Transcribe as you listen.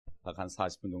딱 한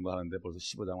 40분 정도 하는데 벌써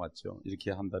 15장 왔죠.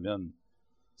 이렇게 한다면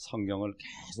성경을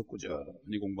계속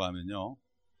꾸준히 공부하면요,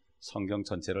 성경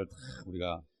전체를 다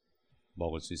우리가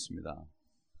먹을 수 있습니다.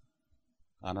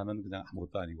 안 하면 그냥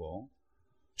아무것도 아니고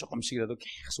조금씩이라도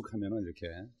계속 하면은 이렇게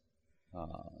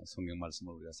성경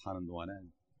말씀을 우리가 사는 동안에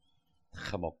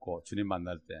다 먹고 주님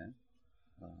만날 때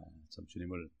참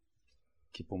주님을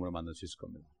기쁨으로 만날 수 있을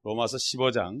겁니다. 로마서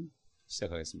 15장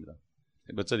시작하겠습니다.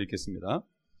 몇 절 읽겠습니다.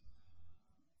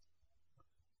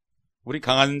 우리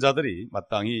강한 자들이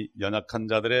마땅히 연약한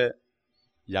자들의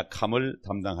약함을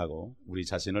담당하고 우리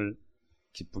자신을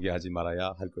기쁘게 하지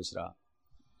말아야 할 것이라.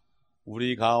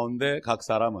 우리 가운데 각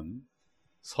사람은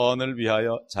선을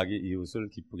위하여 자기 이웃을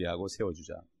기쁘게 하고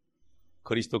세워주자.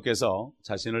 그리스도께서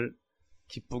자신을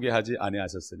기쁘게 하지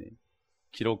아니하셨으니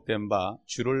기록된 바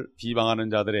주를 비방하는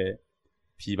자들의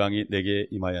비방이 내게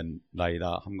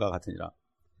임하였나이다 함과 같으니라.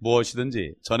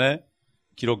 무엇이든지 전에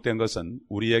기록된 것은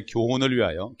우리의 교훈을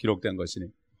위하여 기록된 것이니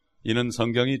이는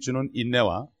성경이 주는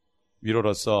인내와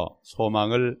위로로서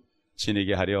소망을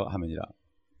지니게 하려 함이니라.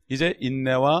 이제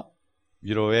인내와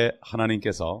위로의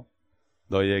하나님께서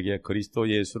너희에게 그리스도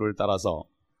예수를 따라서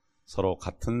서로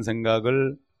같은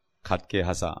생각을 갖게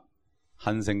하사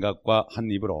한 생각과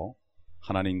한 입으로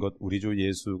하나님 곧 우리 주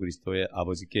예수 그리스도의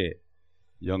아버지께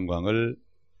영광을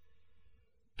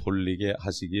돌리게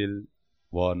하시길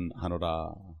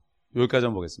원하노라. 여기까지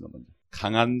한번 보겠습니다. 먼저.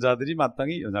 강한 자들이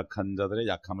마땅히 연약한 자들의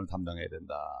약함을 담당해야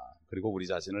된다. 그리고 우리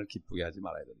자신을 기쁘게 하지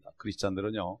말아야 된다.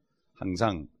 크리스찬들은요,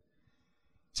 항상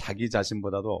자기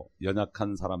자신보다도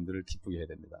연약한 사람들을 기쁘게 해야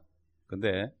됩니다.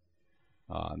 근데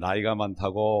나이가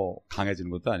많다고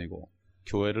강해지는 것도 아니고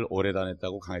교회를 오래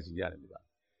다녔다고 강해진 게 아닙니다.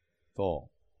 또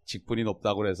직분이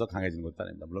높다고 해서 강해지는 것도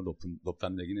아닙니다. 물론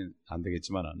높다는 얘기는 안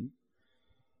되겠지만은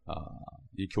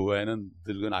이 교회에는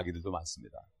늙은 아기들도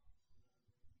많습니다.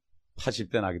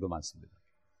 80대 아기도 많습니다.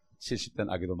 70대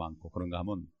아기도 많고 그런가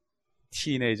하면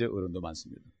티네이저 어른도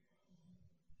많습니다.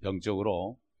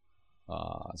 영적으로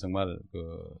정말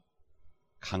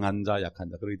강한 자, 약한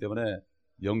자. 그렇기 때문에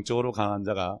영적으로 강한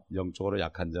자가 영적으로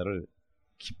약한 자를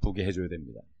기쁘게 해줘야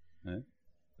됩니다. 네?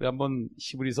 한번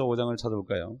히브리서 5장을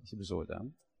찾아볼까요? 히브리서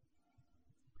 5장.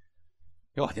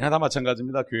 어디나 다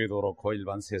마찬가지입니다. 교회도 그렇고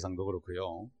일반 세상도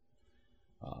그렇고요.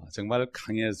 정말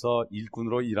강해서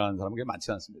일꾼으로 일하는 사람은 그게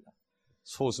많지 않습니다.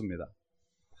 소수입니다.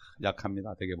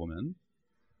 약합니다. 되게 보면.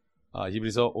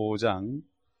 히브리서 5장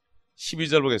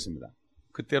 12절 보겠습니다.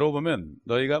 그때로 보면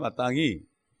너희가 마땅히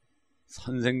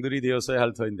선생들이 되었어야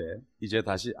할 터인데 이제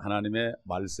다시 하나님의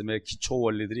말씀의 기초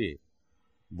원리들이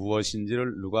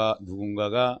무엇인지를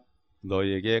누군가가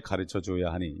너희에게 가르쳐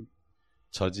줘야 하니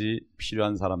젖이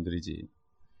필요한 사람들이지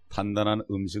단단한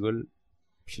음식을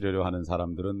필요로 하는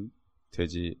사람들은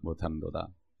되지 못하는도다.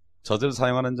 젖을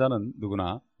사용하는 자는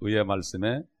누구나 의의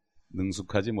말씀에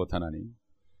능숙하지 못하나니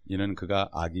이는 그가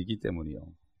악이기 때문이요.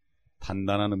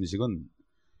 단단한 음식은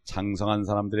장성한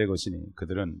사람들의 것이니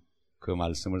그들은 그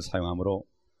말씀을 사용함으로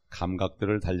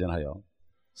감각들을 단련하여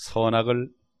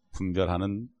선악을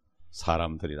분별하는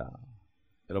사람들이라.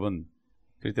 여러분,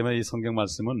 그렇기 때문에 이 성경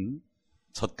말씀은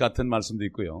젖 같은 말씀도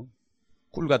있고요,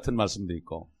 꿀 같은 말씀도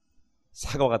있고,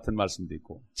 사과 같은 말씀도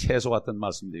있고, 채소 같은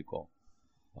말씀도 있고,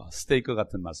 스테이크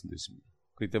같은 말씀도 있습니다.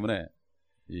 그렇기 때문에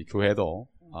이 교회도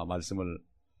말씀을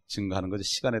증거하는 것이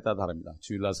시간에 따라 다릅니다.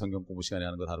 주일날 성경 공부 시간에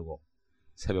하는 거 다르고,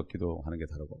 새벽 기도 하는 게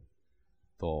다르고,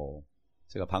 또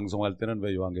제가 방송할 때는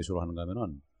왜 요한계시록을 하는가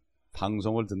하면은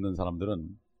방송을 듣는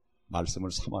사람들은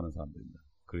말씀을 사모하는 사람들입니다.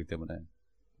 그렇기 때문에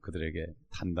그들에게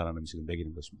단단한 음식을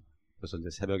먹이는 것입니다. 그래서 이제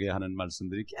새벽에 하는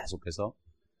말씀들이 계속해서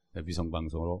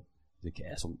위성방송으로 이제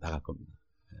계속 나갈 겁니다.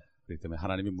 그렇기 때문에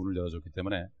하나님이 문을 열어줬기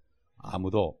때문에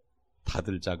아무도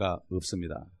닫을 자가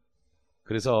없습니다.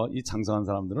 그래서 이 장성한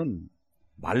사람들은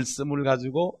말씀을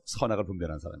가지고 선악을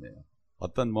분별하는 사람이에요.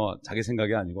 어떤 자기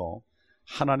생각이 아니고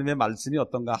하나님의 말씀이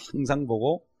어떤가 항상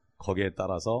보고 거기에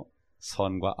따라서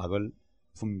선과 악을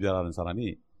분별하는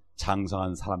사람이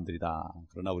장성한 사람들이다.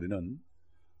 그러나 우리는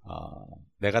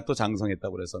내가 또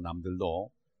장성했다고 해서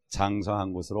남들도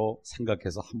장성한 것으로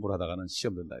생각해서 함부로 하다가는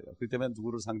시험 된다. 그렇기 때문에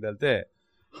누구를 상대할 때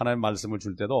하나님의 말씀을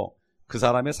줄 때도 그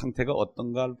사람의 상태가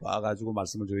어떤가를 봐가지고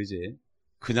말씀을 줘야지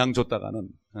그냥 줬다가는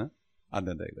안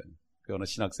된다 이거예요. 그 어느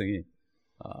신학생이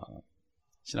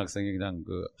그냥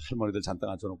그 할머니들 잔뜩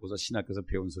앉혀놓고서 신학교에서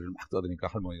배운 소리를 막 떠드니까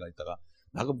할머니가 있다가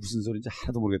나가 무슨 소리인지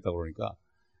하나도 모르겠다고 그러니까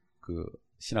그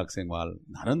신학생 말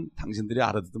나는 당신들이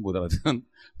알아듣든 못 알아듣든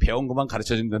배운 것만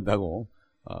가르쳐주면 된다고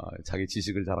자기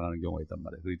지식을 자랑하는 경우가 있단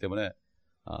말이에요. 그렇기 때문에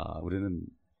우리는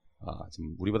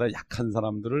지금 우리보다 약한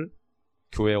사람들을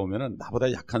교회에 오면은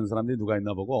나보다 약한 사람들이 누가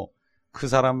있나 보고 그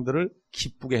사람들을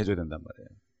기쁘게 해줘야 된단 말이에요.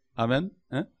 아멘?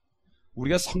 에?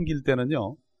 우리가 섬길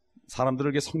때는요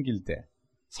사람들에게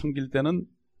섬길 때는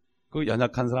그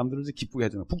연약한 사람들을 기쁘게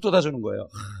해주는, 북 돋아주는 거예요.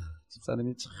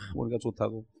 집사님이 참 우리가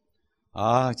좋다고,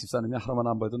 집사님이 하루만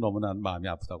안 보여도 너무나 마음이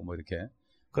아프다고 뭐 이렇게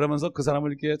그러면서 그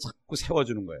사람을 이렇게 자꾸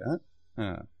세워주는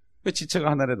거예요. 왜 지체가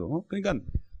하나라도. 그러니까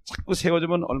자꾸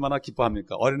세워주면 얼마나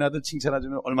기뻐합니까? 어린아이들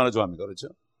칭찬해주면 얼마나 좋아합니까? 그렇죠?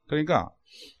 그러니까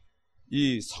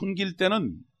이 섬길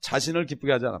때는 자신을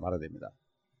기쁘게 하지 말아야 됩니다.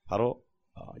 바로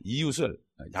이웃을,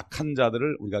 약한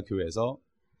자들을 우리가 교회에서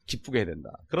기쁘게 해야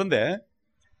된다. 그런데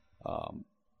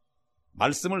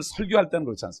말씀을 설교할 때는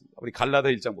그렇지 않습니다. 우리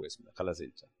갈라디아 1장 보겠습니다. 갈라디아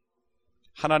 1장.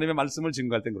 하나님의 말씀을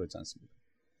증거할 때는 그렇지 않습니다.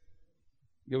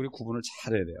 이게 우리 구분을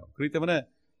잘해야 돼요. 그렇기 때문에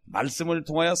말씀을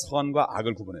통하여 선과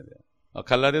악을 구분해야 돼요.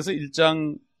 갈라디아서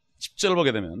 1장 10절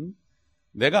보게 되면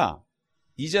내가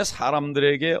이제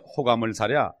사람들에게 호감을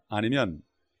사랴 아니면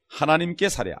하나님께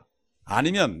사랴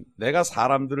아니면 내가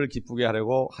사람들을 기쁘게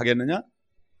하려고 하겠느냐?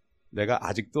 내가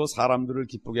아직도 사람들을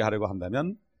기쁘게 하려고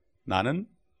한다면 나는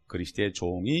그리스도의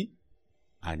종이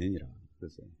아니니라.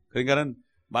 그러니까는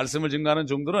말씀을 증거하는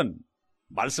종들은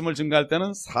말씀을 증거할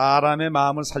때는 사람의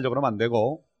마음을 살려고 하면 안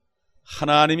되고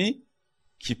하나님이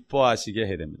기뻐하시게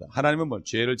해야 됩니다. 하나님은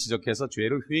죄를 지적해서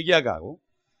죄를 회개하게 하고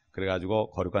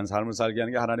그래가지고 거룩한 삶을 살게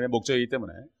하는 게 하나님의 목적이기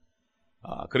때문에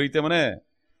그렇기 때문에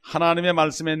하나님의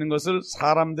말씀에 있는 것을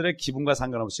사람들의 기분과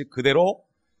상관없이 그대로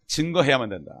증거해야만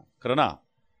된다. 그러나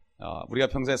우리가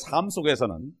평소에 삶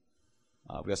속에서는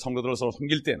우리가 성도들을 서로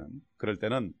섬길 때는 그럴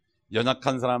때는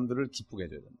연약한 사람들을 기쁘게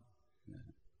해줘야 된다.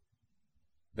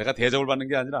 내가 대접을 받는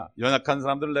게 아니라 연약한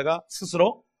사람들을 내가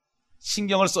스스로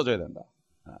신경을 써줘야 된다.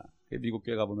 미국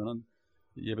교회 가보면은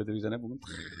예배 드리기 전에 보면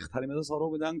다니면서 서로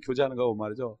그냥 교제하는 거 보면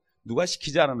말이죠. 누가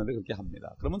시키지 않았는데 그렇게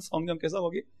합니다. 그러면 성령께서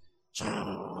거기 쭉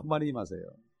많이 임하세요.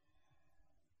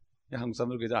 한국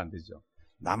사람들 그게 잘 안 되죠.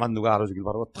 나만 누가 알아주길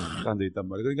바라고 탁 앉아있단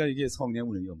말이에요. 그러니까 이게 성령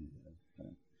운행이 없는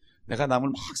거예요. 내가 남을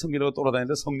막 섬기려고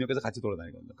돌아다니는데 성령께서 같이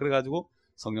돌아다니거든요. 그래가지고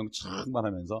성령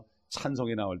충만하면서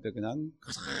찬송이 나올 때 그냥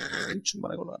가장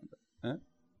충만하게 올라가는 거예요.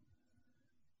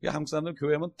 이게 한국 사람들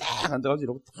교회 하면 딱 앉아가지고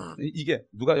이러고 딱 이게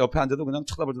누가 옆에 앉아도 그냥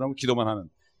쳐다보지 않고 기도만 하는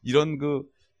이런 그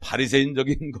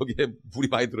바리새인적인 거기에 물이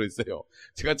많이 들어있어요.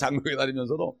 제가 장로에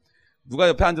다니면서도 누가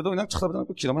옆에 앉아도 그냥 쳐다보지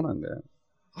않고 기도만 하는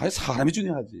거예요. 사람이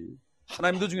중요하지.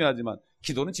 하나님도 중요하지만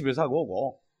기도는 집에서 하고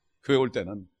오고 교회 올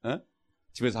때는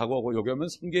집에서 하고 오고 여기 오면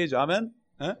섬겨야죠. 하면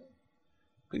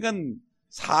그러니까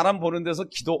사람 보는 데서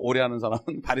기도 오래 하는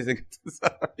사람은 바리새인 같은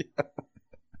사람이야.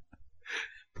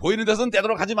 보이는 데서는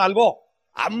되도록 하지 말고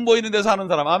안 보이는 데서 하는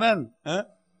사람. 아멘.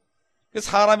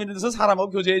 사람 있는 데서 사람하고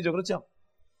교제해야죠. 그렇죠?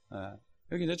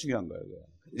 그게 굉장히 중요한 거예요.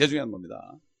 굉장히 중요한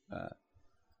겁니다.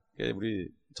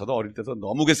 저도 어릴 때도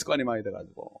너무 그 습관이 많이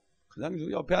돼가지고 그냥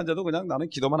옆에 앉아도 그냥 나는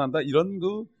기도만 한다 이런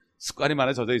그 습관이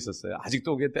많이 젖어 있었어요.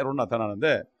 아직도 그게 때로는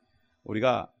나타나는데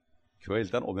우리가 교회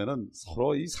일단 오면은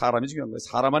서로 이 사람이 중요한 거예요.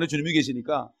 사람 안에 주님이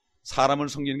계시니까 사람을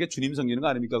섬기는 게 주님 섬기는 거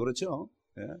아닙니까? 그렇죠?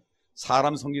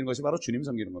 사람 섬기는 것이 바로 주님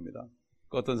섬기는 겁니다.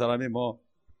 어떤 사람이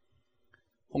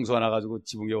홍수가 나가지고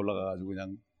지붕 위에 올라가가지고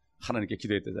그냥 하나님께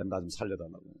기도했대잖아요. 나 좀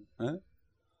살려달라고.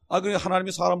 그래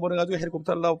하나님이 사람 보내가지고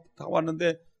헬리콥터를 타고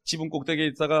왔는데 지붕 꼭대기에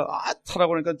있다가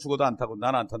타라고 하니까 죽어도 안 타고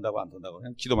나는 안 탄다고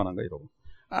그냥 기도만 한 거야 이러고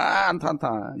안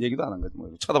타 얘기도 안 한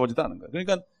거지 쳐다보지도 않은 거야.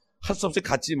 그러니까 할 수 없이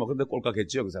갔지 근데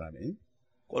꼴깍했지요. 그 사람이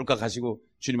꼴깍하시고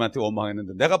주님한테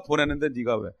원망했는데 내가 보냈는데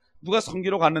네가 왜 누가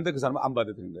섬기러 갔는데 그 사람은 안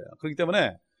받아들인 거야. 그렇기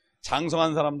때문에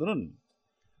장성한 사람들은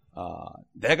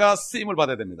내가 쓰임을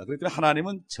받아야 됩니다. 그렇기 때문에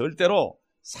하나님은 절대로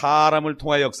사람을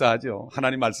통하여 역사하죠.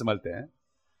 하나님 말씀할 때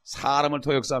사람을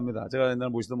통해 역사합니다. 제가 옛날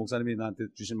모시던 목사님이 나한테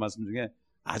주신 말씀 중에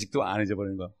아직도 안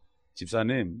잊어버리는 거.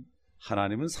 집사님,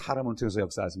 하나님은 사람을 통해서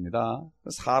역사하십니다.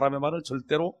 사람의 말을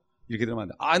절대로 이렇게 들으면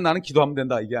안 돼. 나는 기도하면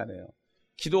된다. 이게 아니에요.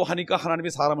 기도하니까 하나님이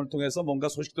사람을 통해서 뭔가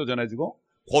소식도 전해주고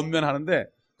권면하는데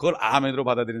그걸 아멘으로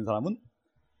받아들이는 사람은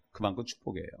그만큼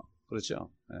축복이에요. 그렇죠?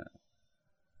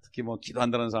 특히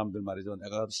기도한다는 사람들 말이죠.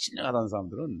 내가 신령하다는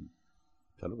사람들은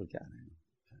별로 그렇게 안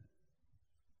해요.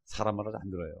 사람 말을 안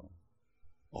들어요.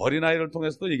 어린아이를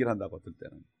통해서도 얘기를 한다고 어떨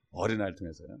때는. 어린아이를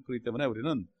통해서요. 그렇기 때문에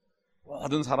우리는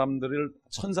모든 사람들을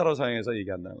천사로 사용해서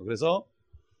얘기한다는 거예요. 그래서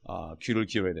귀를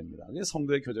기울여야 됩니다. 이게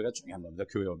성도의 교제가 중요한 겁니다.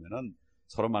 교회 오면은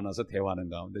서로 만나서 대화하는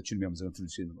가운데 주님의 음성을 들을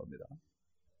수 있는 겁니다.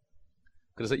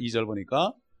 그래서 2절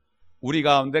보니까 우리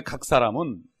가운데 각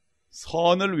사람은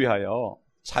선을 위하여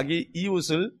자기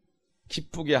이웃을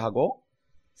기쁘게 하고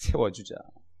세워주자.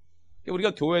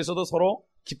 우리가 교회에서도 서로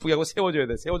기쁘게 하고 세워줘야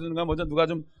돼. 세워주는 건 뭐죠? 누가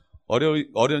좀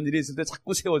어려운 일이 있을 때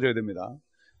자꾸 세워줘야 됩니다.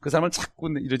 그 사람을 자꾸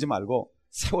이러지 말고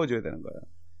세워줘야 되는 거예요.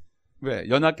 왜?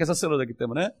 연약해서 쓰러졌기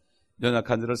때문에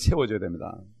연약한 자를 세워줘야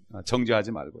됩니다.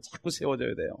 정죄하지 말고 자꾸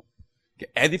세워줘야 돼요.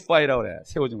 edify라고 그래요.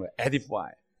 세워주는 거예요.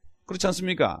 edify. 그렇지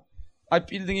않습니까?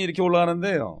 빌딩이 이렇게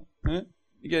올라가는데요. 예?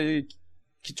 이게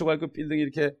기초가 있고 빌딩이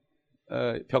이렇게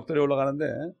벽돌이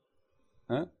올라가는데,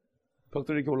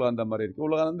 벽돌이 이렇게 올라간단 말이에요. 이렇게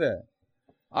올라가는데,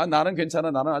 나는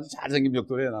괜찮아. 나는 아주 잘생긴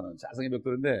벽돌이에요. 나는 잘생긴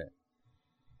벽돌인데,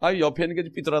 옆에 있는 게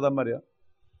좀 삐뚤하단 말이야.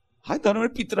 나는 왜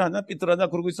삐뚤하냐?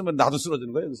 그러고 있으면 나도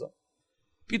쓰러지는 거예요, 여기서.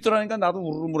 삐뚤하니까 나도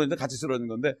우르르 무르는데 같이 쓰러지는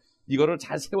건데, 이거를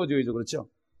잘 세워줘야죠. 그렇죠?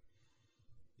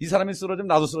 이 사람이 쓰러지면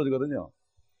나도 쓰러지거든요.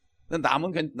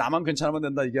 나만 괜찮으면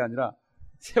된다, 이게 아니라,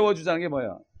 세워주자는 게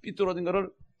뭐야? 삐뚤어진 거를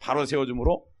바로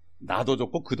세워줌으로, 나도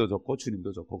좋고, 그도 좋고,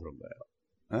 주님도 좋고, 그런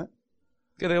거예요.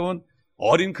 그러니까 보면,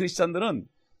 어린 크리스찬들은,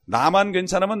 나만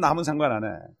괜찮으면 남은 상관 안 해.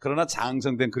 그러나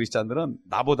장성된 크리스찬들은,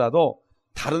 나보다도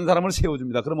다른 사람을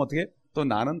세워줍니다. 그럼 어떻게? 또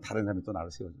나는 다른 사람이 또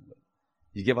나를 세워주는 거예요.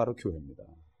 이게 바로 교회입니다.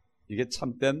 이게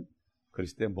참된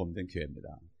그리스도의 몸된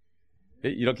교회입니다.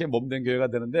 이렇게 몸된 교회가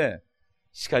되는데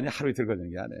시간이 하루 이틀 걸리는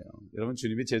게 아니에요. 여러분,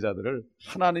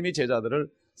 하나님이 제자들을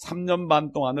 3년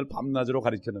반 동안을 밤낮으로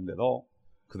가르쳤는데도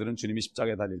그들은 주님이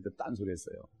십자가에 달릴 때 딴소리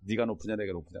했어요. 네가 높으냐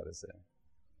내가 높으냐 그랬어요.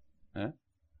 예?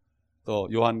 또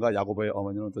요한과 야고보의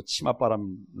어머니는 또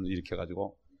치맛바람을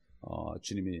일으켜가지고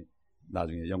주님이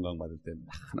나중에 영광 받을 때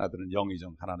하나들은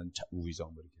영의정, 하나는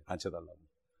우의정 이렇게 앉혀달라고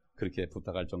그렇게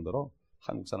부탁할 정도로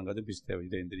한국 사람과 좀 비슷해요.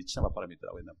 유대인들이 치맛바람이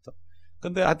있더라고 옛날부터.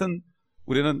 근데 하여튼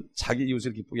우리는 자기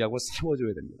이웃을 기쁘게 하고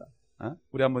세워줘야 됩니다.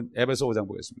 우리 한번 에베소 5장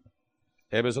보겠습니다.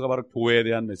 에베소가 바로 교회에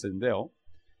대한 메시지인데요.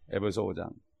 에베소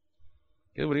 5장.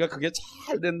 그래서 우리가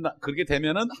그렇게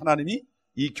되면은 하나님이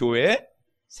이 교회에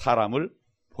사람을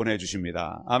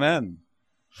보내주십니다. 아멘.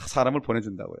 사람을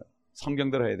보내준다고요.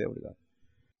 성경대로 해야 돼요,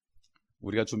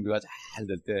 우리가 준비가 잘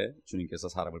될 때 주님께서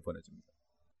사람을 보내줍니다.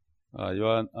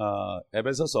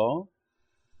 에베소서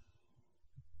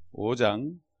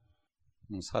 5장,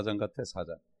 4장 같아,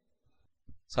 4장.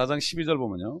 4장 12절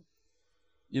보면요.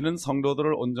 이는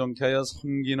성도들을 온전케 하여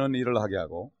섬기는 일을 하게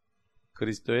하고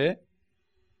그리스도의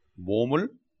몸을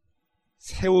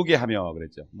세우게 하며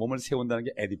그랬죠. 몸을 세운다는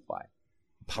게 edify.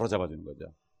 바로 잡아주는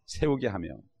거죠. 세우게 하며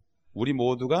우리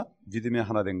모두가 믿음의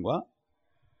하나됨과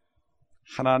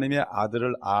하나님의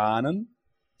아들을 아는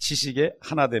지식의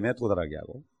하나됨에 도달하게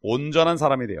하고 온전한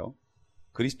사람이 되어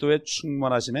그리스도의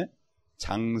충만하심에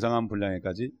장성한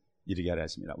분량에까지 이르게 하려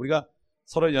하십니다. 우리가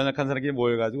서로 연약한 사람에게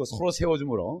모여가지고 서로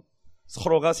세워줌으로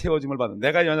서로가 세워짐을 받는,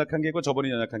 내가 연약한 게 있고 저번에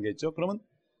연약한 게 있죠. 그러면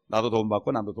나도 도움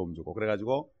받고 남도 도움 주고,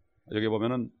 그래가지고 여기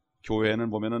보면은 교회는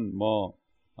보면은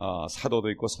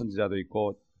사도도 있고 선지자도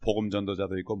있고 복음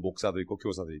전도자도 있고 목사도 있고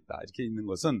교사도 있다. 이렇게 있는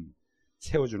것은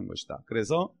세워주는 것이다.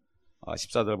 그래서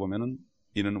 14절 보면은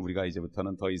이는 우리가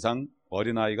이제부터는 더 이상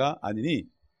어린아이가 아니니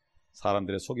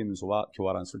사람들의 속임수와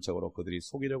교활한 술책으로 그들이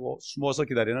속이려고 숨어서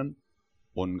기다리는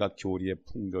온갖 교리의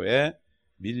풍조에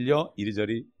밀려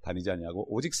이리저리 다니지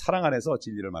아니하고 오직 사랑 안에서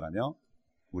진리를 말하며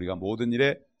우리가 모든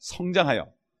일에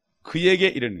성장하여 그에게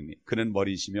이르느니 그는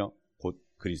머리이시며 곧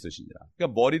그리스도시니라.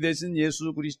 그러니까 머리 대신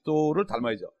예수 그리스도를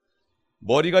닮아야죠.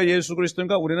 머리가 예수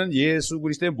그리스도니까 우리는 예수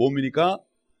그리스도의 몸이니까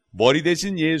머리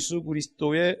대신 예수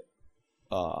그리스도의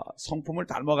성품을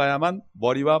닮아가야만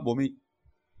머리와 몸이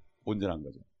온전한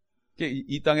거죠.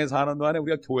 이 땅에 사는 동안에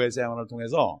우리가 교회 생활을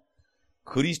통해서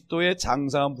그리스도의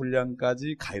장성한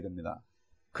분량까지 가야 됩니다.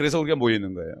 그래서 우리가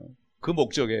모이는 거예요. 그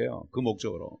목적이에요. 그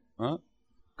목적으로.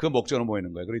 그 목적으로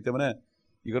모이는 거예요. 그렇기 때문에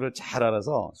이거를 잘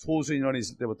알아서 소수 인원이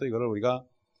있을 때부터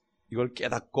이걸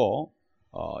깨닫고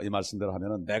이 말씀대로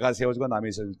하면은 내가 세워지고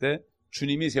남이 세워질 때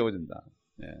주님이 세워진다.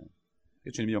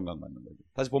 예. 주님이 영광 받는 거죠.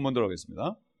 다시 본문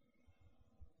들어가겠습니다.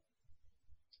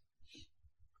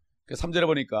 3절에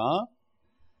보니까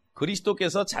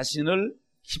그리스도께서 자신을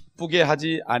기쁘게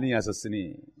하지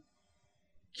아니하셨으니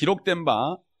기록된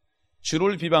바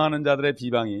주를 비방하는 자들의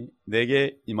비방이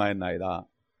내게 임하였나이다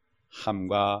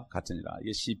함과 같으니라.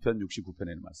 이게 시편 69편에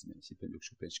있는 말씀이에요. 시편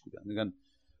 69편 19편. 그러니까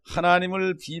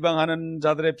하나님을 비방하는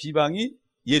자들의 비방이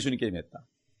예수님께 임했다.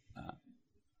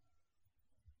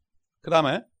 그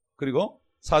다음에 그리고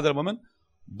 4절 보면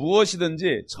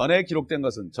무엇이든지 전에 기록된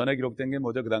게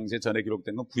뭐죠? 그 당시에 전에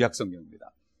기록된 건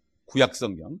구약성경입니다.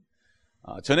 구약성경.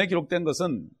 전에 기록된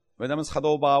것은 왜냐하면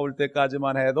사도 바울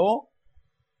때까지만 해도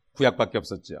구약밖에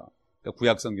없었죠. 그러니까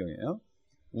구약성경이에요.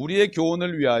 우리의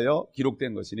교훈을 위하여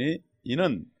기록된 것이니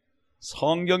이는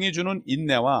성경이 주는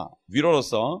인내와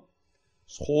위로로서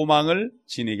소망을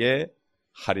지니게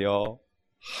하려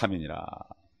함이니라.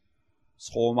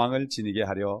 소망을 지니게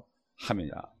하려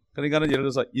함이니라. 그러니까는 예를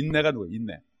들어서 인내가 누구예요?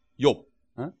 인내.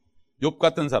 욥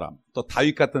같은 사람, 또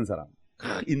다윗 같은 사람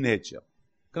인내했죠.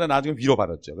 그러나 나중에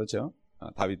위로받았죠. 그렇죠?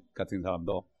 다윗 같은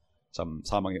사람도 참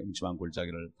사망의 음침한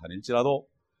골짜기를 다닐지라도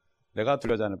내가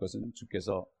두려워하지 않을 것은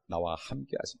주께서 나와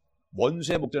함께 하십니다.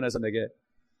 원수의 목전에서 내게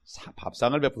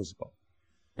밥상을 베푸시고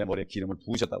내 머리에 기름을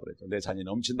부으셨다고 그랬죠. 내 잔이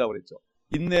넘친다고 그랬죠.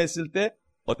 인내했을 때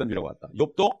어떤 위로가 왔다.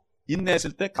 욥도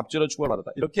인내했을 때 갑절로 축복을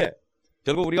받았다. 이렇게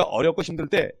결국 우리가 어렵고 힘들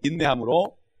때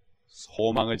인내함으로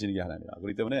소망을 지니게 하나님이라.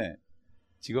 그렇기 때문에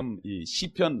지금 이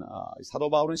시편,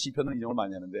 사도 바울은 시편을 인용을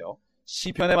많이 하는데요.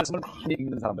 시편의 말씀을 많이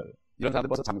읽는 사람들, 이런 사람들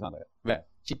벌써 장사한 거예요. 왜?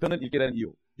 시편을 읽게 되는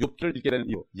이유, 욥기를 읽게 되는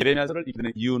이유, 예레미야서를 읽게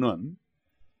되는 이유는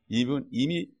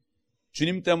이미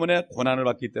주님 때문에 고난을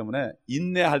받기 때문에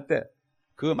인내할 때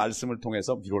그 말씀을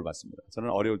통해서 위로를 받습니다.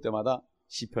 저는 어려울 때마다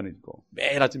시편을 읽고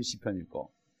매일 아침 시편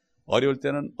읽고 어려울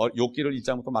때는 욥기를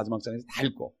 1장부터 마지막 장에서 다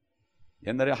읽고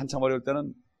옛날에 한참 어려울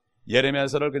때는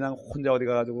예레미야서를 그냥 혼자 어디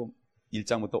가가지고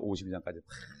 1장부터 52장까지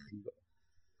다 읽고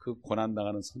그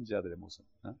고난당하는 선지자들의 모습,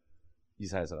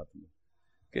 이사야서 같은 거.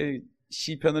 그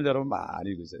시편을 여러분 많이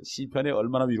읽으세요. 시편이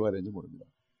얼마나 위로가 되는지 모릅니다.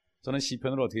 저는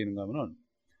시편을 어떻게 읽는가 하면은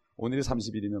오늘이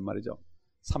 30일이면 말이죠.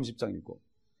 30장 읽고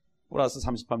플러스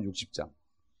 30하면 60장.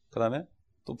 그 다음에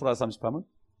또 플러스 30하면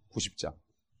 90장.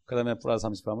 그 다음에 플러스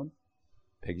 30하면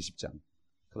 120장.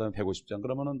 그 다음에 150장.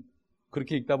 그러면은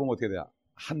그렇게 읽다 보면 어떻게 돼요?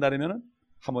 한 달이면은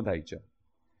한 번 다 읽죠.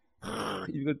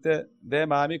 읽을 때 내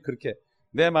마음이 그렇게,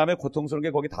 내 마음에 고통스러운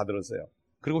게 거기 다 들었어요.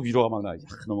 그리고 위로가 막 나요.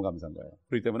 너무 감사한 거예요.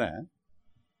 그렇기 때문에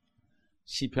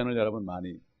시편을 여러분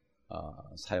많이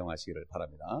사용하시기를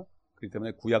바랍니다. 그렇기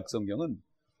때문에 구약 성경은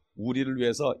우리를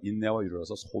위해서 인내와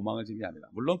위로로서 소망을 지니게 합니다.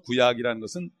 물론 구약이라는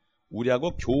것은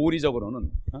우리하고 교리적으로는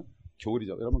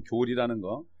여러분 교리라는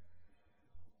거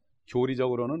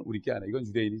교리적으로는 우리 게 아니라 이건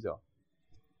유대인이죠.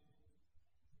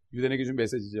 유대인에게 준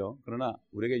메시지죠. 그러나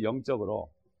우리에게 영적으로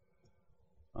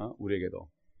우리에게도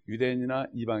유대인이나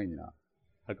이방인이나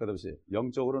할 것 없이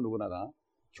영적으로 누구나 다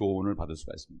교훈을 받을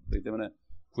수가 있습니다. 그렇기 때문에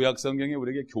구약 성경이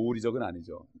우리에게 교리적은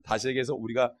아니죠. 다시 얘기해서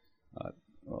우리가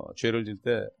죄를 질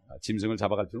때 짐승을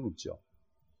잡아갈 필요는 없죠.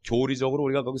 교리적으로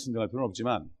우리가 거기 순종할 필요는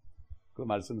없지만 그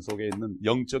말씀 속에 있는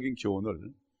영적인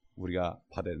교훈을 우리가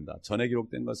받아야 된다. 전에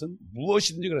기록된 것은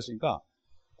무엇이든지 그렇으니까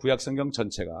구약 성경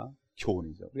전체가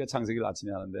교훈이죠. 우리가 창세기를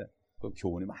아침에 하는데 그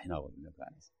교훈이 많이 나오거든요. 그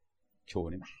안에서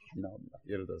교훈이 많이 나옵니다.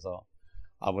 예를 들어서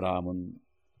아브라함은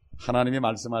하나님이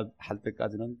말씀할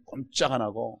때까지는 꼼짝 안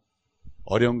하고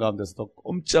어려운 가운데서도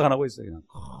꼼짝 안 하고 있어요. 그냥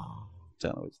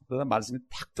꼼짝 안 하고 있어요. 그러다 말씀이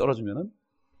탁 떨어지면은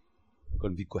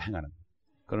그걸 믿고 행하는.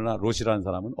 그러나 롯이라는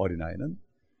사람은 어린아이는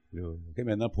이렇게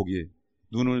맨날 보기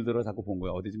눈을 들어 자꾸 본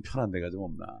거야. 어디 좀 편한 데가 좀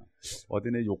없나. 어디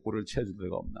내 욕구를 채워줄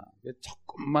데가 없나.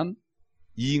 조금만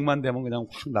이익만 되면 그냥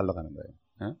확 날아가는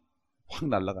거예요. 확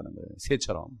날아가는 거예요.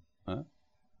 새처럼.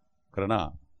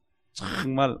 그러나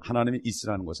정말 하나님이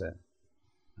있으라는 곳에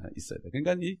있어야 돼.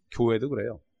 그러니까 이 교회도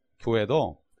그래요.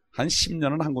 교회도 한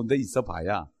 10년은 한 군데 있어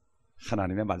봐야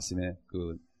하나님의 말씀의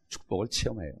그 축복을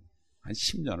체험해요. 한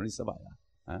 10년을 있어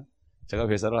봐야. 제가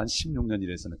회사를 한 16년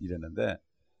일했는데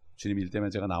주님 일 때문에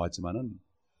제가 나왔지만은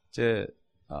제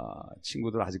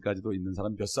친구들 아직까지도 있는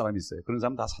사람 몇 사람 있어요. 그런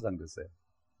사람 다 사장 됐어요.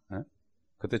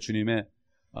 그때 주님의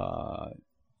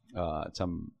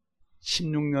참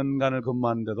 16년간을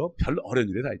근무하는데도 별 어려운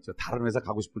일이 다 있죠. 다른 회사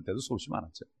가고 싶을 때도 수없이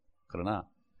많았죠. 그러나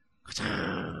그저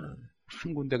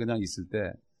한 군데 그냥 있을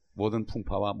때 모든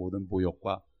풍파와 모든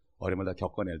모욕과 어려움을 다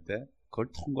겪어낼 때 그걸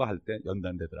통과할 때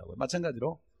연단되더라고요.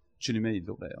 마찬가지로 주님의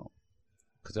일도 그래요.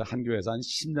 그저 한 교회에서 한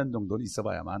 10년 정도는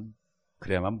있어봐야만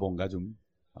그래야만 뭔가 좀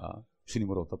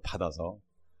주님으로부터 받아서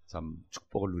참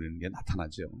축복을 누리는 게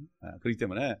나타나죠. 그렇기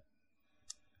때문에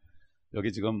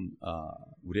여기 지금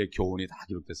우리의 교훈이 다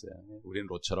기록됐어요. 우리는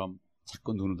롯처럼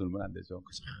자꾸 눈을 들면 안 되죠.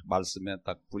 그저 말씀에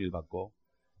딱 뿌리를 받고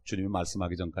주님이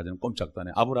말씀하기 전까지는 꼼짝도 안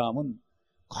해요. 아브라함은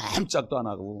꼼짝도 안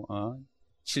하고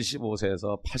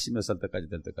 75세에서 80몇 살 때까지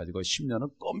될 때까지 거의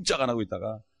 10년은 꼼짝 안 하고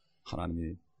있다가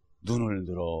하나님이 눈을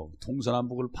들어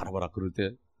동서남북을 바라보라 그럴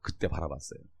때 그때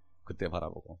바라봤어요. 그때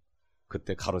바라보고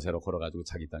그때 가로 세로 걸어가지고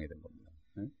자기 땅이 된 겁니다.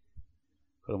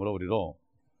 그러므로 우리로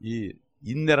이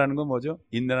인내라는 건 뭐죠?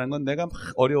 인내라는 건 내가 막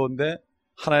어려운데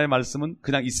하나님의 말씀은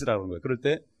그냥 있으라는 거예요. 그럴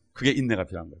때 그게 인내가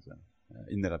필요한 거죠.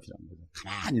 인내가 필요한 거죠.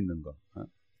 가만히 있는 거.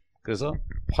 그래서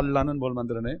환난은 뭘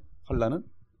만들어내요? 환난은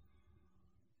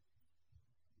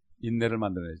인내를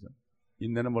만들어내죠.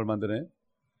 인내는 뭘 만들어내요?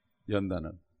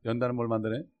 연단은 뭘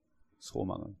만들어내요?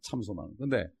 소망은, 참 소망은.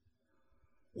 근데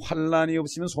환난이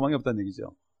없으면 소망이 없다는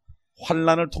얘기죠.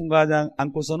 환난을 통과하지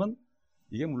않고서는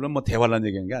이게 물론 뭐 대환난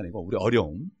얘기하는 게 아니고 우리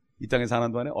어려움, 이 땅에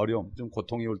사는 동안에 어려움, 좀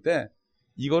고통이 올 때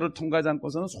이거를 통과하지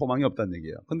않고서는 소망이 없다는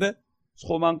얘기예요. 근데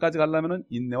소망까지 가려면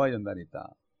인내와 연단이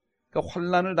있다. 그러니까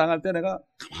환난을 당할 때 내가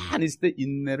가만히 있을 때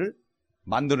인내를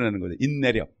만들어내는 거죠.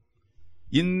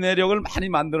 인내력을 많이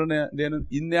만들어내는,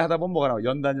 인내하다 보면 뭐가 나와요?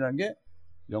 연단이라는 게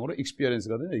영어로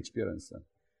experience거든요. experience.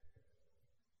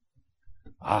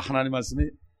 하나님 말씀이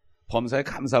범사에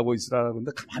감사하고 있으라고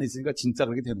하는데 가만히 있으니까 진짜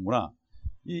그렇게 되는구나.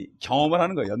 이 경험을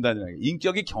하는 거예요. 연단이라는 게.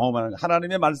 인격이 경험하는 거.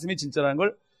 하나님의 말씀이 진짜라는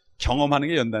걸 경험하는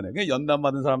게 연단이에요. 그러니까 연단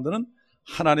받은 사람들은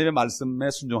하나님의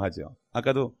말씀에 순종하죠.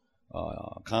 아까도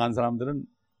강한 사람들은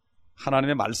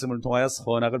하나님의 말씀을 통하여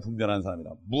선악을 분별하는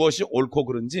사람이다. 무엇이 옳고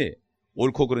그른지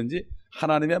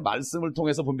하나님의 말씀을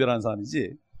통해서 분별하는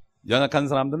사람이지, 연약한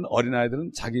사람들은,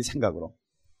 어린아이들은 자기 생각으로,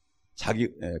 자기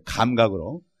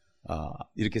감각으로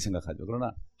이렇게 생각하죠.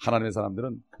 그러나 하나님의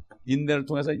사람들은 인내를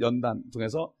통해서, 연단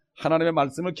통해서 하나님의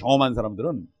말씀을 경험한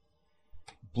사람들은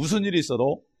무슨 일이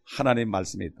있어도 하나님의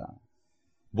말씀에 있다.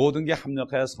 모든 게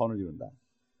합력하여 선을 이룬다.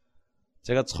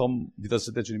 제가 처음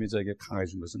믿었을 때 주님이 저에게 강하게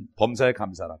준 것은 범사에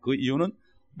감사하라. 그 이유는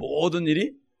모든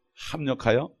일이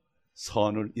합력하여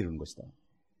선을 이루는 것이다.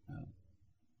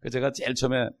 제가 제일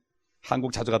처음에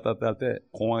한국 자주 갔다 왔다 할 때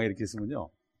공항에 이렇게 있으면요,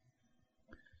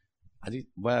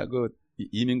 아직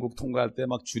이민국 통과할 때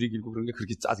막 줄이 길고 그런 게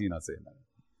그렇게 짜증이 났어요.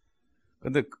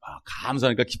 그런데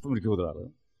감사하니까 기쁨이 이렇게 오더라고요.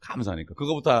 감사하니까.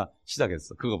 그거부터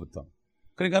시작했어. 그거부터.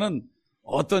 그러니까는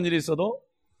어떤 일이 있어도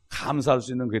감사할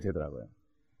수 있는 그게 되더라고요.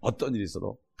 어떤 일이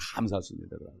있어도 감사할 수 있는 일이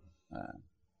되더라고요.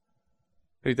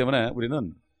 그렇기 때문에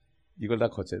우리는 이걸 다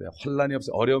거쳐야 돼요. 혼란이 없이,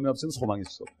 어려움이 없으면 소망이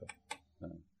있을 수 없다.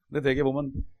 근데 대개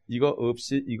보면 이거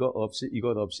없이 이것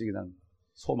없이 그냥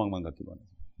소망만 갖기만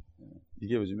해요.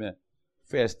 이게 요즘에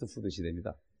패스트푸드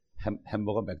시대입니다.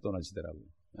 햄버거 맥도날드 시대라고요.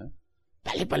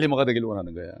 빨리빨리 뭐가 되길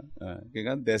원하는 거예요.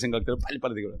 그러니까 내 생각대로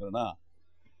빨리빨리 되길 원하는, 그러나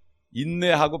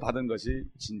인내하고 받은 것이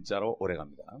진짜로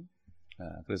오래갑니다.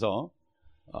 그래서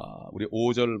우리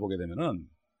 5절을 보게 되면은,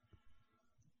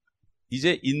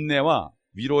 이제 인내와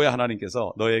위로의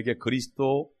하나님께서 너에게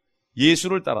그리스도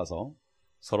예수를 따라서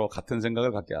서로 같은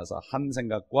생각을 갖게 하사 한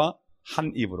생각과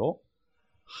한 입으로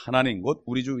하나님 곧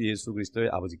우리 주 예수 그리스도의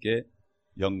아버지께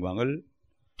영광을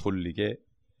돌리게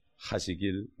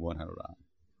하시길 원하노라.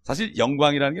 사실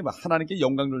영광이라는 게 하나님께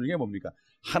영광 돌리는 게 뭡니까?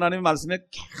 하나님의 말씀에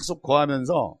계속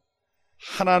거하면서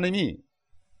하나님이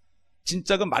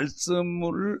진짜 그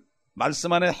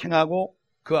말씀 안에 행하고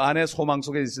그 안에 소망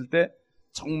속에 있을 때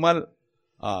정말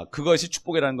그것이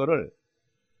축복이라는 것을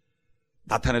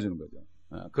나타내 주는 거죠.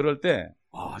 그럴 때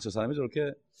저 사람이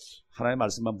저렇게 하나님의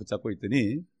말씀만 붙잡고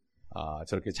있더니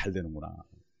저렇게 잘 되는구나,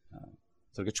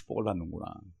 저렇게 축복을 받는구나.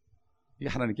 이게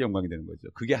하나님께 영광이 되는 거죠.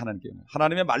 그게 하나님께 영광.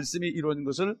 하나님의 말씀이 이루어진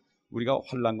것을 우리가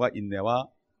환난과 인내와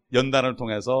연단을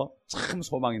통해서 참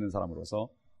소망 있는 사람으로서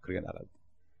그렇게 나갈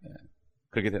때,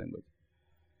 그렇게 되는 거죠.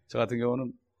 저 같은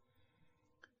경우는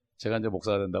제가 이제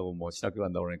목사가 된다고 신학교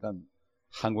간다고 그러니까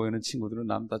한국에 있는 친구들은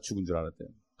남 다 죽은 줄 알았대요.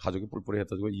 가족이 뿔뿔이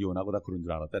흩어지고 이혼하고 다 그런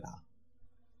줄 알았대, 다.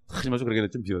 하지마저 그렇게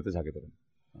좀 비웠대, 자기들은.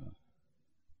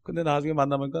 근데 나중에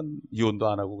만나보니까 이혼도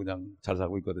안 하고 그냥 잘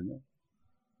살고 있거든요.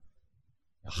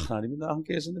 하나님이 나와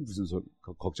함께 했었는데 무슨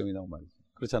걱정이냐고 말이죠.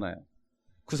 그렇잖아요.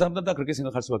 그 사람들은 다 그렇게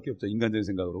생각할 수밖에 없죠. 인간적인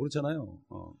생각으로. 그렇잖아요.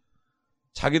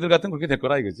 자기들 같은 그렇게 될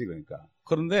거라 이거지, 그러니까.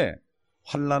 그런데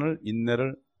환난을,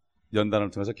 인내를,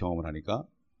 연단을 통해서 경험을 하니까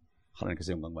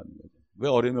하나님께서 영광 받는 거죠. 왜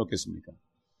어려움이 없겠습니까?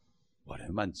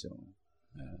 어려움이 많죠.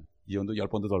 이혼도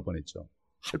 10번도 덜 뻔했죠.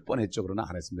 할 뻔했죠. 그러나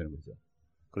안 했으면 되는 거죠.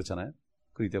 그렇잖아요.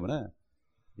 그렇기 때문에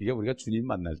이게 우리가 주님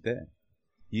만날 때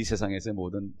이 세상에서의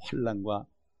모든 환난과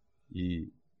이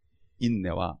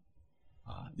인내와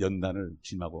연단을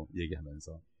주님하고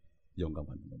얘기하면서 영광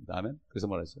받는 겁니다. 아멘. 그래서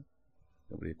뭐라 했어요?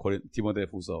 우리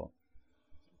디모데후서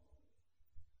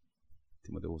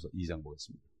 2장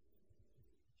보겠습니다.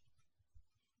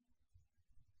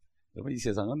 여러분, 이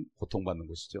세상은 고통받는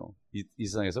곳이죠. 이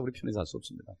세상에서 우리 편히 살 수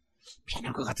없습니다.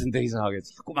 편할 것 같은데 이상하게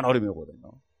자꾸만 어려움이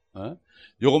오거든요.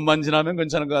 요것만 지나면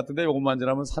괜찮은 것 같은데 요것만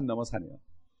지나면 산 넘어 산이에요.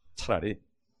 차라리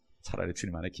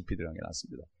주님 안에 깊이 들어간 게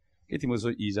낫습니다. 디모데후서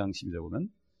 2장 12절 보면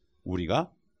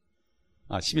우리가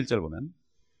 11절 보면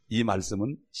이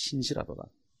말씀은 신실하도다.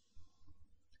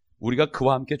 우리가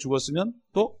그와 함께 죽었으면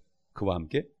또 그와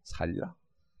함께 살리라.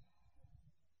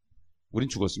 우린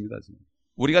죽었습니다. 지금.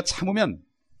 우리가 참으면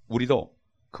우리도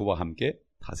그와 함께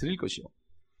다스릴 것이요.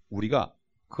 우리가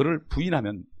그를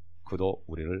부인하면 그도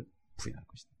우리를 부인할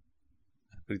것이다.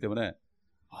 그렇기 때문에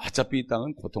어차피 이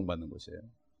땅은 고통받는 곳이에요.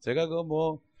 제가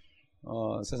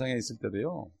세상에 있을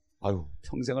때도요,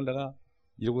 평생을 내가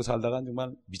이러고 살다가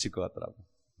정말 미칠 것 같더라고.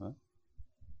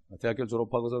 대학교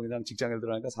졸업하고서 그냥 직장에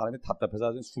들어가니까 사람이 답답해서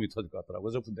아주 숨이 터질 것 같더라고.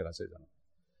 그래서 군대 갔어요, 저는.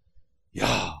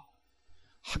 야,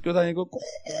 학교 다니고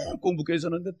꽁꽁 묶여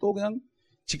있었는데 또 그냥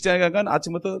직장에 가니까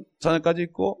아침부터 저녁까지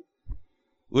있고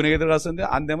은행에 들어갔었는데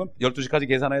안 되면 12시까지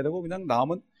계산해야 되고 그냥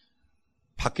나오면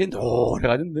밖에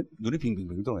노래가지고 눈이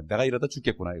빙빙빙 돌아가요. 내가 이러다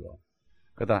죽겠구나, 이거.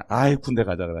 그러다 군대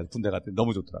가자. 그래. 군대 갔더니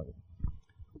너무 좋더라고.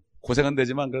 고생은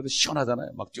되지만 그래도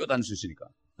시원하잖아요. 막 뛰어다닐 수 있으니까.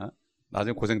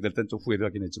 나중에 고생될 땐 좀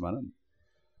후회되긴 했지만은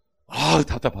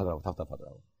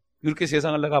답답하더라고. 이렇게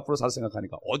세상을 내가 앞으로 살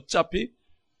생각하니까 어차피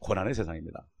고난의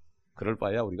세상입니다. 그럴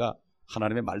바에야 우리가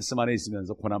하나님의 말씀 안에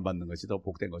있으면서 고난받는 것이 더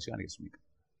복된 것이 아니겠습니까?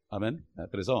 아멘.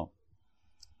 그래서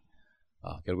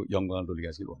결국 영광을 돌리게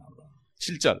하시길 원합니다.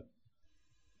 7절.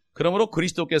 그러므로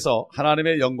그리스도께서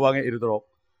하나님의 영광에 이르도록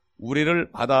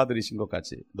우리를 받아들이신 것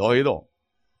같이 너희도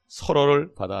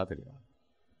서로를 받아들이라.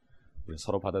 우리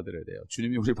서로 받아들여야 돼요.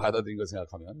 주님이 우리 받아들인 거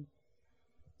생각하면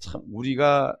참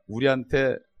우리가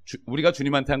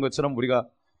주님한테 한 것처럼 우리가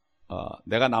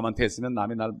내가 남한테 했으면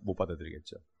남이 날 못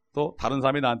받아들이겠죠. 또 다른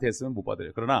사람이 나한테 했으면 못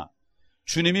받아들여요. 그러나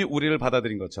주님이 우리를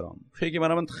받아들인 것처럼 회개만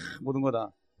하면 다 모든 거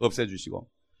다 없애주시고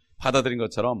받아들인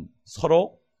것처럼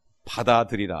서로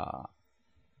받아들이라.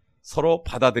 서로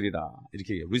받아들이라.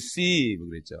 이렇게 얘기해요. receive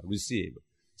그랬죠. receive.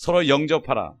 서로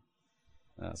영접하라.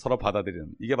 서로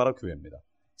받아들이는. 이게 바로 교회입니다.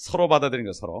 서로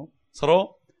받아들이는 것,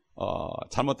 서로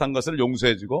잘못한 것을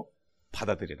용서해주고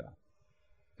받아들이라.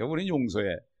 결국 우리는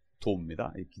용서의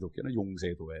도입니다. 이 기독교는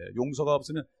용서의 도예요. 용서가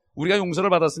없으면 우리가 용서를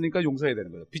받았으니까 용서해야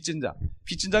되는 거예요. 빚진 자.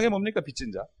 빚진 자가 뭡니까?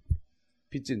 빚진 자.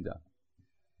 빚진 자.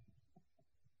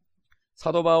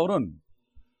 사도 바울은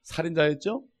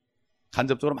살인자였죠?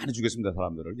 간접적으로 많이 죽였습니다,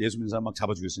 사람들을. 예수 믿는 사람 막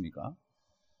잡아 죽였으니까.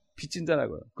 빚진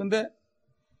자라고요. 근데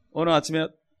어느 아침에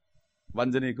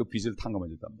완전히 그 빚을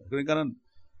탕감해줬답니다. 그러니까는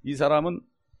이 사람은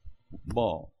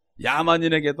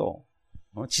야만인에게도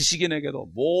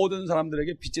지식인에게도 모든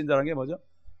사람들에게 빚진 자라는 게 뭐죠?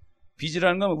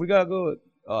 빚이라는 건 우리가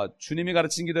주님이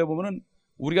가르친 기도에 보면은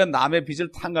우리가 남의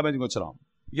빚을 탕감해 준 것처럼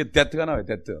이게 데트가 나와요.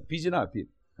 데트. 빚이나 빚.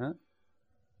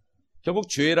 결국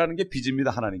죄라는 게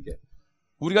빚입니다. 하나님께.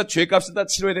 우리가 죄값을 다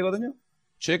치러야 되거든요.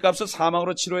 죄값을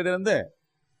사망으로 치러야 되는데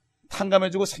탕감해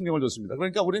주고 생명을 줬습니다.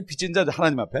 그러니까 우리는 빚진 자죠.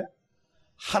 하나님 앞에.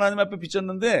 하나님 앞에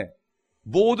빚졌는데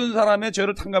모든 사람의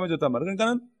죄를 탕감해 줬단 말이에요.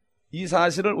 그러니까는 이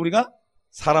사실을 우리가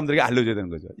사람들에게 알려줘야 되는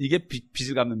거죠. 이게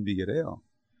빚을 갚는 비결이에요.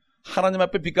 하나님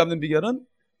앞에 빚 갚는 비결은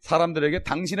사람들에게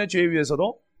당신의 죄에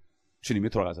위해서도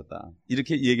주님이 돌아가셨다.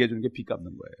 이렇게 얘기해 주는 게 빚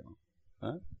갚는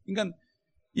거예요. 그러니까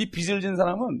이 빚을 진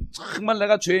사람은 정말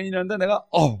내가 죄인이었는데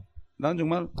난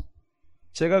정말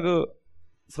제가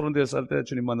 35살 때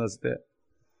주님 만났을 때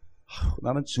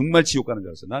나는 정말 지옥 가는 줄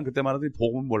알았어요. 난 그때만 해도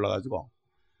복음을 몰라가지고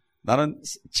나는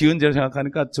지은 죄를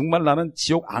생각하니까 정말 나는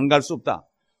지옥 안 갈 수 없다.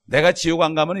 내가 지옥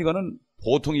안 가면 이거는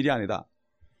보통 일이 아니다.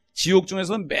 지옥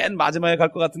중에서는 맨 마지막에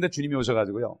갈 것 같은데 주님이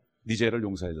오셔가지고요. 네 죄를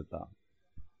용서해줬다.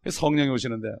 성령이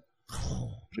오시는데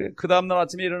그 다음날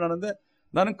아침에 일어나는데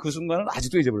나는 그 순간을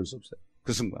아직도 잊어버릴 수 없어요.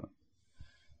 그 순간은.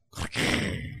 그렇게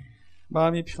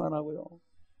마음이 편하고요.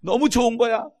 너무 좋은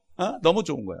거야. 너무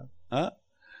좋은 거야.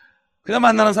 그냥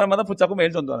만나는 사람마다 붙잡고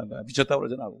매일 전도하는 거야. 미쳤다고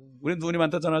그러잖아. 우리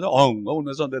누님한테 전화하자.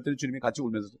 울면서 전도했더니 주님이 같이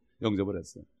울면서 영접을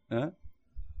했어요.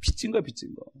 빚진 거야,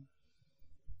 빚진 거.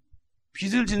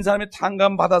 빚을 진 사람이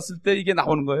탕감 받았을 때 이게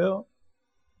나오는 거예요.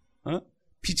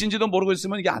 빚진지도 모르고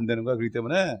있으면 이게 안 되는 거야. 그렇기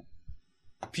때문에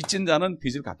빚진 자는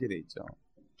빚을 갚게 돼 있죠.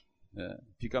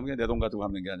 빚 갚는 게 내 돈 가지고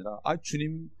갚는 게 아니라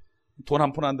주님 돈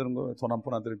한 푼 안 드는 거, 돈 한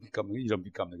푼 안 드는 빚 갚는 게 이런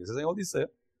빚 갚는 게 세상에 어디 있어요?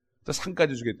 또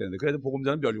상까지 주겠다는데 그래서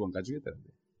복음자는 멸류관까지 주겠다는데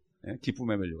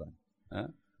기쁨의 멸류관,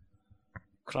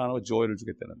 크라운하고 조이를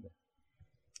주겠다는데.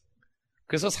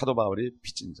 그래서 사도 바울이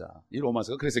빚진 자, 이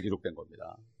로마서가 그래서 기록된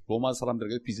겁니다. 로마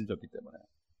사람들에게 빚을 졌기 때문에.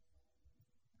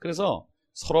 그래서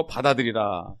서로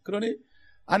받아들이라. 그러니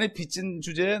안에 빚진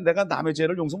주제에 내가 남의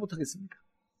죄를 용서 못하겠습니까?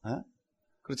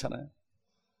 그렇잖아요.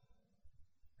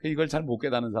 이걸 잘 못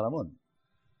깨닫는 사람은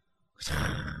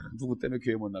누구 때문에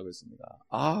교회 못 나고 있습니다.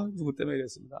 누구 때문에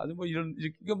이랬습니다. 아주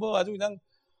아주 그냥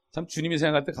참 주님이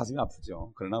생각할 때 가슴이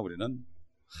아프죠. 그러나 우리는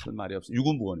할 말이 없어요.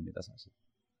 유군무원입니다, 사실.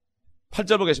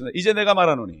 8절 보겠습니다. 이제 내가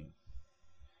말하노니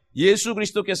예수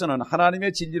그리스도께서는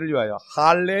하나님의 진리를 위하여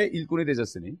할례의 일꾼이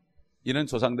되셨으니 이는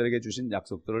조상들에게 주신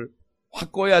약속들을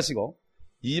확고히 하시고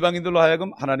이방인들로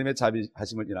하여금 하나님의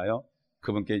자비하심을 인하여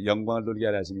그분께 영광을 돌리게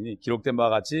하려 하심이니 기록된 바와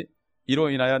같이 이로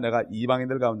인하여 내가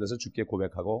이방인들 가운데서 주께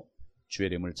고백하고 주의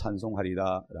이름을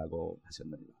찬송하리다 라고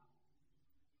하셨느니라.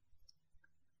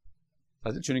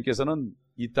 사실 주님께서는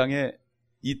이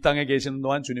땅에 계시는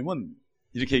동안 주님은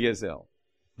이렇게 얘기했어요.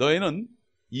 너희는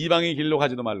이방의 길로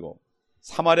가지도 말고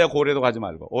사마리아 고래도 가지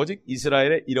말고 오직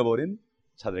이스라엘의 잃어버린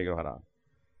자들에게로 가라.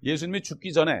 예수님이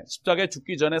죽기 전에 십자가에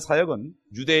죽기 전에 사역은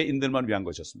유대인들만 위한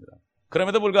것이었습니다.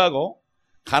 그럼에도 불구하고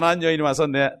가나안 여인이 와서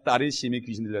내 딸이 심히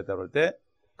귀신 들렸다고 할 때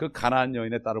그 가나안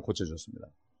여인의 딸을 고쳐줬습니다.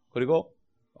 그리고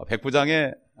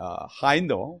백부장의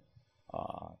하인도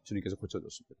주님께서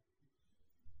고쳐줬습니다.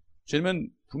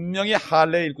 주님은 분명히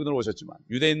할례의 일꾼으로 오셨지만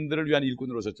유대인들을 위한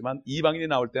일꾼으로 오셨지만 이방인이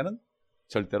나올 때는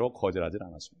절대로 거절하지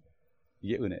않았습니다.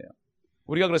 이게 은혜예요.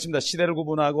 우리가 그렇습니다. 시대를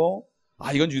구분하고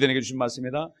이건 유대인에게 주신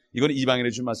말씀이다. 이건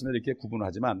이방인에게 주신 말씀이다. 이렇게 구분을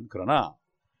하지만 그러나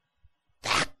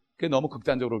딱 그게 너무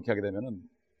극단적으로 그렇게 하게 되면은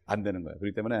안 되는 거예요.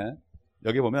 그렇기 때문에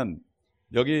여기 보면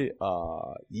여기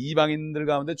이방인들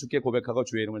가운데 주께 고백하고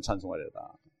주의 이름을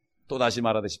찬송하려다. 또 다시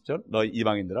말하되 10절 너희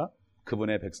이방인들아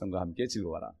그분의 백성과 함께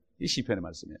즐거워라. 이 시편의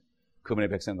말씀이에요. 그분의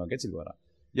백성과 함께 즐거워라.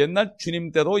 옛날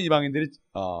주님 때도 이방인들이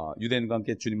유대인과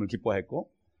함께 주님을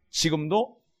기뻐했고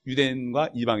지금도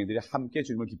유대인과 이방인들이 함께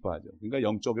주님을 기뻐하죠. 그러니까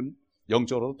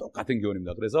영적으로도 똑같은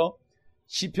교훈입니다. 그래서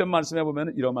시편 말씀에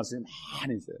보면 이런 말씀이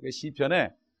많이 있어요.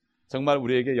 시편에 정말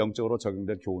우리에게 영적으로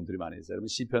적용될 교훈들이 많이 있어요. 여러분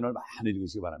시편을 많이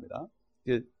읽으시기 바랍니다.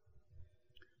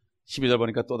 12절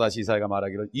보니까 또다시 이사야가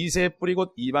말하기를 이새의 뿌리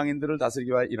곧 이방인들을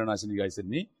다스리기 위하여 일어나시는 이가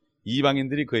있으니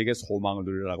이방인들이 그에게 소망을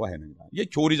누리라고 하느니라. 이게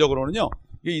교리적으로는요.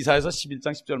 이게 이사야서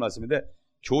 11장 10절 말씀인데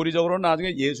교리적으로는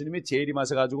나중에 예수님이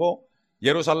재림하셔가지고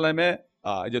예루살렘에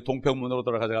이제 동편문으로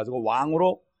돌아가셔가지고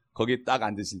왕으로 거기 딱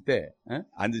앉으실 때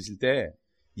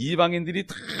이방인들이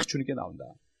다 주님께 나온다.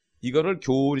 이거를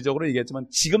교리적으로 얘기했지만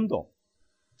지금도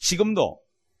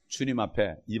주님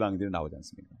앞에 이방인들이 나오지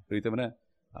않습니까? 그렇기 때문에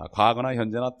과거나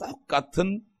현재나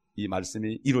똑같은 이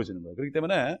말씀이 이루어지는 거예요. 그렇기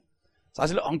때문에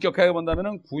사실 엄격하게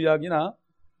본다면은 구약이나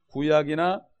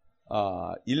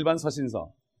일반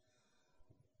서신서,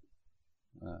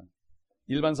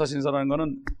 일반 서신서라는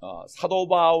거는 사도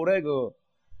바울의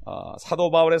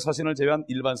서신을 제외한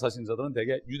일반 서신서들은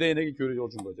대개 유대인에게 교리적으로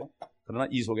준 거죠. 그러나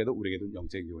이 속에도 우리에게도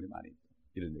영적인 교훈이 많이 있다.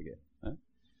 이런 얘기예요.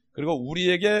 그리고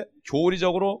우리에게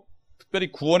교리적으로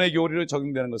특별히 구원의 교리로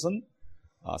적용되는 것은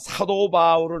사도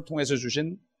바울을 통해서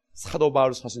주신 사도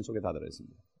바울 서신 속에 다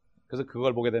들어있습니다. 그래서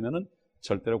그걸 보게 되면은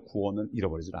절대로 구원을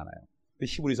잃어버리질 않아요.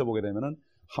 히브리서 보게 되면은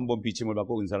한 번 비침을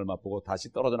받고 은사를 맛보고 다시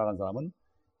떨어져 나간 사람은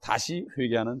다시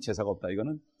회개하는 제사가 없다.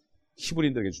 이거는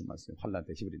히브리인들에게 준 말씀이에요. 환난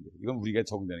때 히브리인들. 이건 우리에게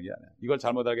적용되는 게 아니에요. 이걸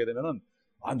잘못하게 되면은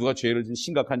누가 죄를 지면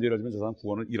심각한 죄를 지면 저 사람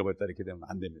구원을 잃어버렸다 이렇게 되면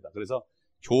안 됩니다. 그래서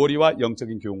교리와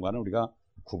영적인 교훈과는 우리가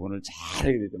구분을 잘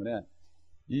해야 되기 때문에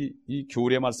이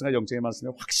교리의 말씀과 영적인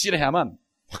말씀이 확실해야만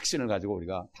확신을 가지고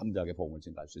우리가 담대하게 복음을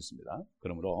전할 수 있습니다.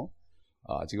 그러므로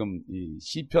지금 이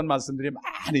시편 말씀들이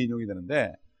많이 인용이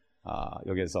되는데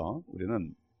여기에서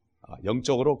우리는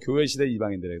영적으로 교회 시대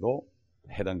이방인들에게도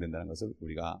해당된다는 것을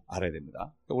우리가 알아야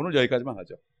됩니다. 오늘 여기까지만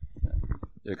하죠.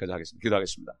 여기까지 하겠습니다.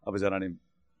 기도하겠습니다. 아버지 하나님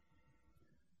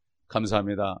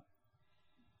감사합니다.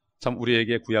 참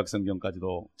우리에게 구약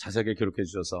성경까지도 자세하게 기록해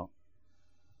주셔서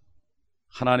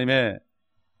하나님의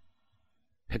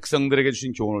백성들에게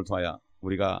주신 교훈을 통하여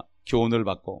우리가 교훈을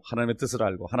받고 하나님의 뜻을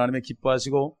알고 하나님의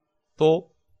기뻐하시고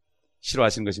또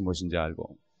싫어하시는 것이 무엇인지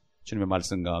알고 주님의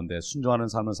말씀 가운데 순종하는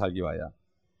삶을 살기 위하여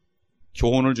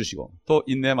교훈을 주시고 또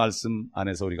인내 말씀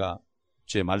안에서 우리가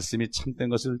주의 말씀이 참된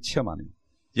것을 체험하는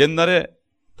옛날에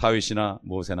다윗이나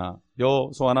모세나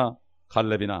여호수아나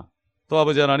갈렙이나 또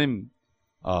아버지 하나님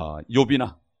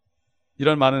욥이나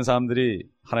이런 많은 사람들이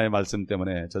하나님의 말씀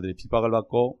때문에 저들이 핍박을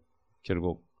받고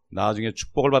결국 나중에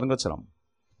축복을 받은 것처럼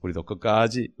우리도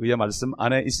끝까지 의의 말씀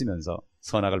안에 있으면서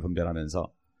선악을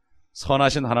분별하면서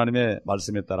선하신 하나님의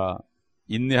말씀에 따라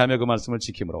인내하며 그 말씀을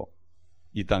지킴으로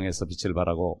이 땅에서 빛을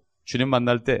발하고 주님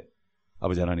만날 때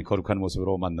아버지 하나님 거룩한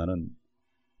모습으로 만나는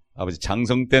아버지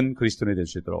장성된 그리스도인이 될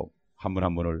수 있도록 한 분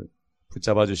한 분을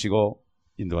붙잡아 주시고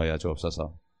인도하여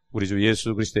주옵소서. 우리 주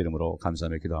예수 그리스도의 이름으로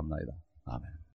감사하며 기도합니다. 아멘.